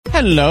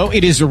Hello,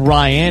 it is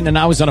Ryan, and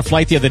I was on a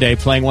flight the other day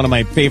playing one of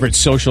my favorite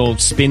social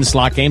spin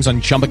slot games on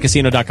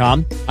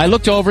ChumbaCasino.com. I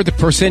looked over at the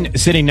person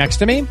sitting next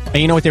to me, and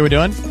you know what they were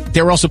doing?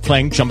 They were also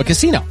playing Chumba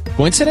Casino.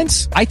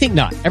 Coincidence? I think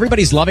not.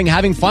 Everybody's loving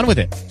having fun with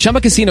it.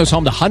 Chumba Casino is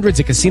home to hundreds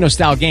of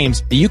casino-style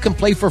games that you can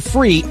play for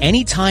free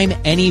anytime,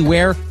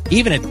 anywhere,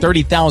 even at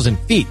 30,000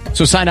 feet.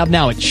 So sign up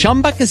now at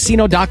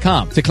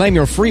ChumbaCasino.com to claim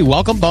your free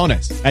welcome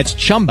bonus. That's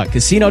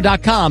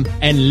ChumbaCasino.com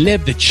and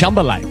live the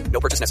Chumba life.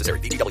 No purchase necessary.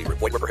 VGW.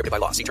 Void where prohibited by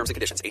law. See terms and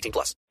conditions.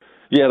 18+.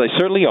 Yeah, they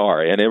certainly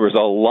are, and there was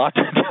a lot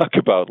to talk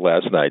about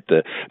last night.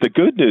 The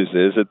good news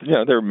is that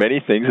there are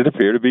many things that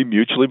appear to be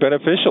mutually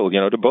beneficial,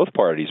 to both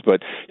parties.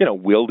 But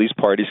will these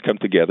parties come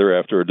together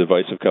after a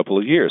divisive couple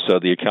of years? So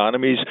the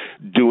economy's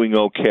doing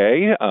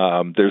okay.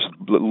 There's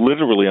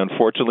literally,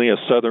 unfortunately, a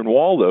southern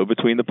wall though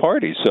between the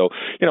parties. So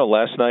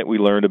last night we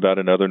learned about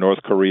another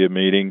North Korea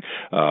meeting,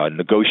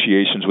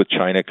 negotiations with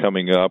China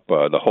coming up,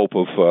 the hope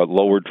of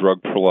lower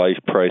drug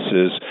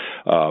prices.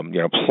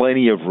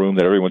 Plenty of room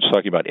that everyone's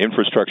talking about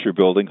infrastructure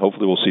building.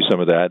 Hopefully we'll see some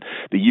of that.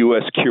 The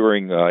U.S.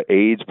 curing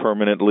AIDS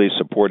permanently,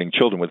 supporting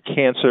children with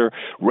cancer,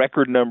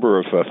 record number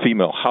of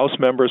female House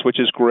members, which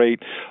is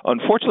great.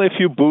 Unfortunately, a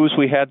few boos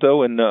we had,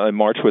 though, in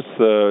March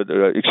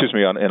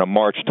in a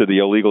march to the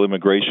illegal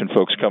immigration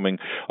folks coming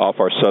off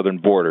our southern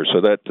border. So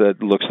that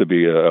looks to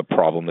be a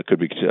problem that could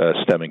be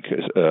stemming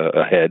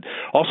ahead.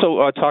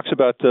 Also talks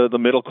about the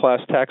middle-class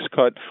tax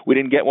cut. We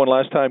didn't get one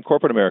last time.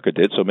 Corporate America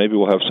did, so maybe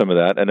we'll have some of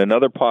that. And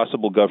another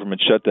possible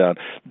government shutdown.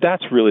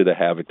 That's really the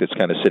havoc that's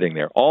kind of sitting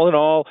there. All in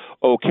all,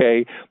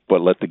 okay, but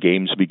let the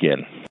games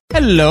begin.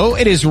 Hello,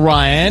 it is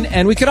Ryan,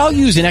 and we could all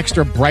use an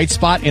extra bright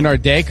spot in our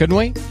day, couldn't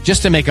we?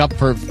 Just to make up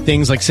for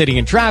things like sitting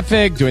in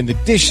traffic, doing the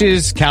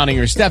dishes, counting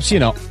your steps,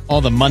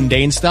 all the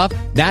mundane stuff.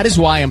 That is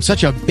why I'm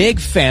such a big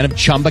fan of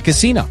Chumba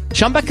Casino.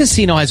 Chumba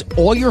Casino has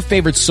all your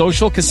favorite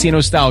social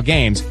casino-style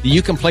games that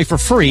you can play for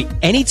free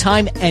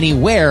anytime,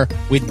 anywhere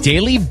with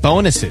daily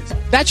bonuses.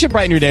 That should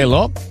brighten your day a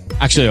little.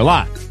 Actually, a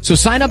lot. So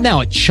sign up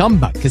now at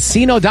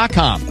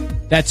ChumbaCasino.com.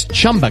 That's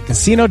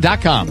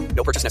ChumbaCasino.com.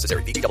 No purchase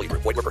necessary. VGW.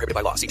 Void where prohibited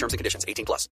by law. See terms and conditions. 18+.